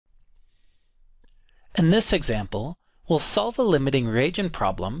In this example, we'll solve a limiting reagent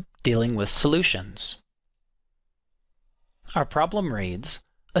problem dealing with solutions. Our problem reads,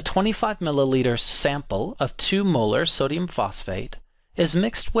 a 25 milliliter sample of 2 molar sodium phosphate is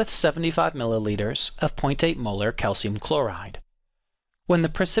mixed with 75 milliliters of 0.8 molar calcium chloride. When the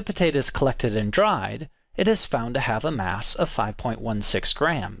precipitate is collected and dried, it is found to have a mass of 5.16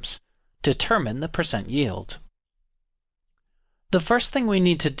 grams. Determine the percent yield. The first thing we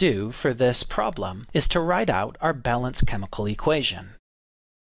need to do for this problem is to write out our balanced chemical equation.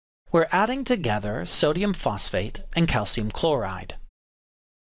 We're adding together sodium phosphate and calcium chloride.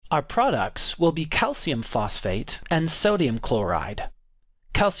 Our products will be calcium phosphate and sodium chloride.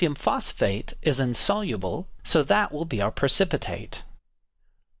 Calcium phosphate is insoluble, so that will be our precipitate.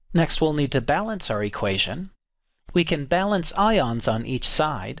 Next, we'll need to balance our equation. We can balance ions on each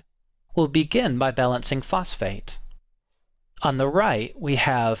side. We'll begin by balancing phosphate. On the right, we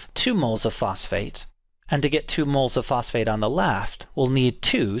have 2 moles of phosphate, and to get 2 moles of phosphate on the left, we'll need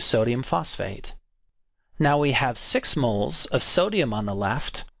 2 sodium phosphate. Now we have 6 moles of sodium on the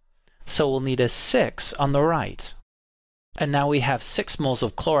left, so we'll need a 6 on the right. And now we have 6 moles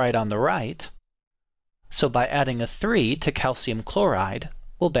of chloride on the right, so by adding a 3 to calcium chloride,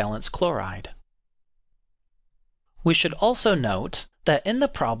 we'll balance chloride. We should also note that in the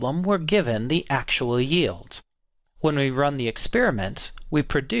problem we're given the actual yield. When we run the experiment, we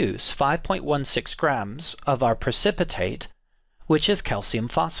produce 5.16 grams of our precipitate, which is calcium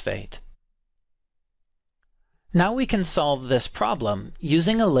phosphate. Now we can solve this problem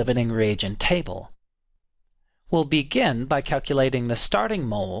using a limiting reagent table. We'll begin by calculating the starting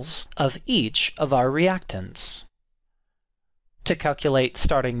moles of each of our reactants. To calculate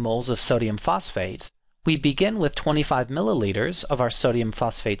starting moles of sodium phosphate, we begin with 25 milliliters of our sodium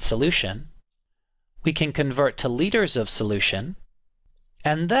phosphate solution. We can convert to liters of solution,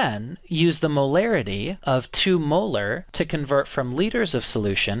 and then use the molarity of 2 molar to convert from liters of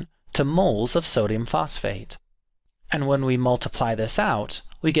solution to moles of sodium phosphate. And when we multiply this out,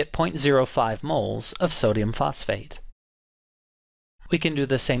 we get 0.05 moles of sodium phosphate. We can do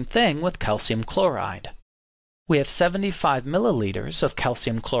the same thing with calcium chloride. We have 75 milliliters of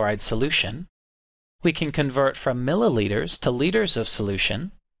calcium chloride solution. We can convert from milliliters to liters of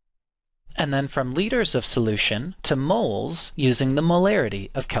solution, and then from liters of solution to moles using the molarity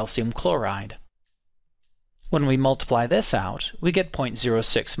of calcium chloride. When we multiply this out, we get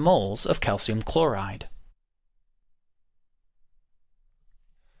 0.06 moles of calcium chloride.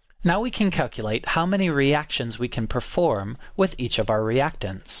 Now we can calculate how many reactions we can perform with each of our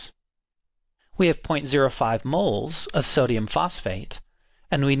reactants. We have 0.05 moles of sodium phosphate,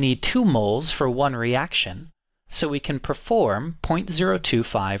 and we need 2 moles for one reaction, so we can perform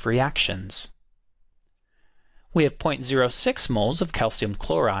 0.025 reactions. We have 0.06 moles of calcium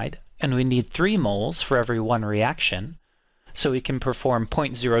chloride, and we need 3 moles for every one reaction, so we can perform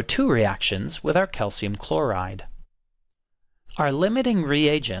 0.02 reactions with our calcium chloride. Our limiting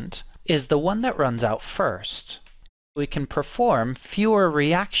reagent is the one that runs out first. We can perform fewer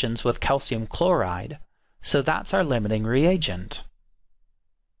reactions with calcium chloride, so that's our limiting reagent.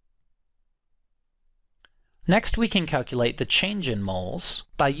 Next, we can calculate the change in moles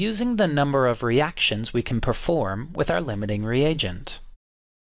by using the number of reactions we can perform with our limiting reagent.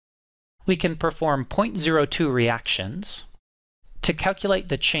 We can perform 0.02 reactions. To calculate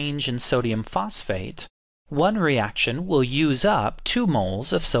the change in sodium phosphate, one reaction will use up 2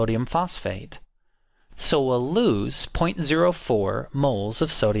 moles of sodium phosphate, so we'll lose 0.04 moles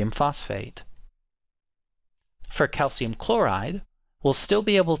of sodium phosphate. For calcium chloride, we'll still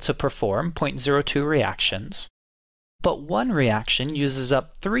be able to perform 0.02 reactions, but one reaction uses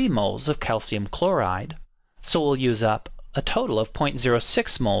up 3 moles of calcium chloride, so we'll use up a total of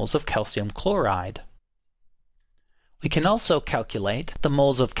 0.06 moles of calcium chloride. We can also calculate the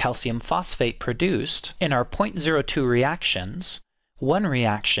moles of calcium phosphate produced in our 0.02 reactions. One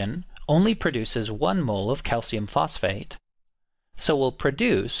reaction only produces 1 mole of calcium phosphate, so we'll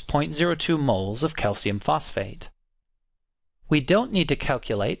produce 0.02 moles of calcium phosphate. We don't need to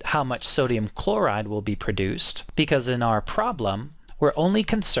calculate how much sodium chloride will be produced, because in our problem, we're only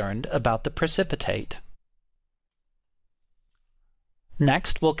concerned about the precipitate.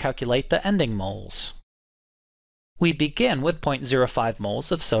 Next, we'll calculate the ending moles. We begin with 0.05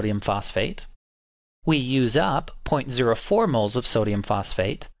 moles of sodium phosphate. We use up 0.04 moles of sodium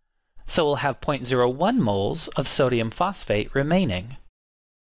phosphate, so we'll have 0.01 moles of sodium phosphate remaining.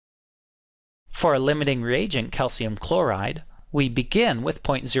 For our limiting reagent calcium chloride, we begin with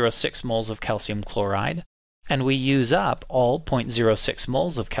 0.06 moles of calcium chloride, and we use up all 0.06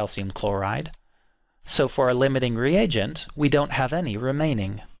 moles of calcium chloride, so for our limiting reagent, we don't have any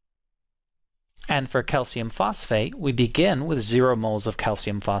remaining. And for calcium phosphate, we begin with 0 moles of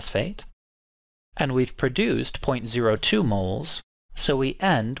calcium phosphate, and we've produced 0.02 moles, so we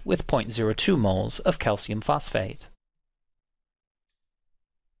end with 0.02 moles of calcium phosphate.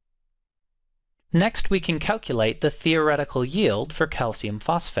 Next, we can calculate the theoretical yield for calcium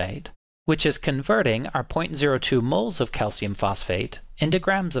phosphate, which is converting our 0.02 moles of calcium phosphate into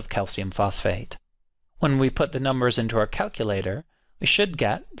grams of calcium phosphate. When we put the numbers into our calculator, we should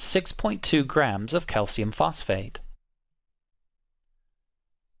get 6.2 grams of calcium phosphate.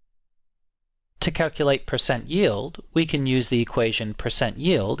 To calculate percent yield, we can use the equation percent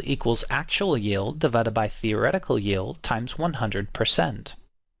yield equals actual yield divided by theoretical yield times 100%.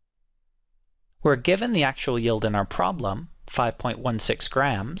 We're given the actual yield in our problem, 5.16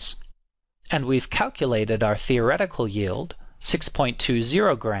 grams, and we've calculated our theoretical yield,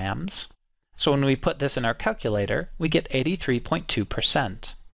 6.20 grams, so when we put this in our calculator, we get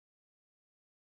 83.2%.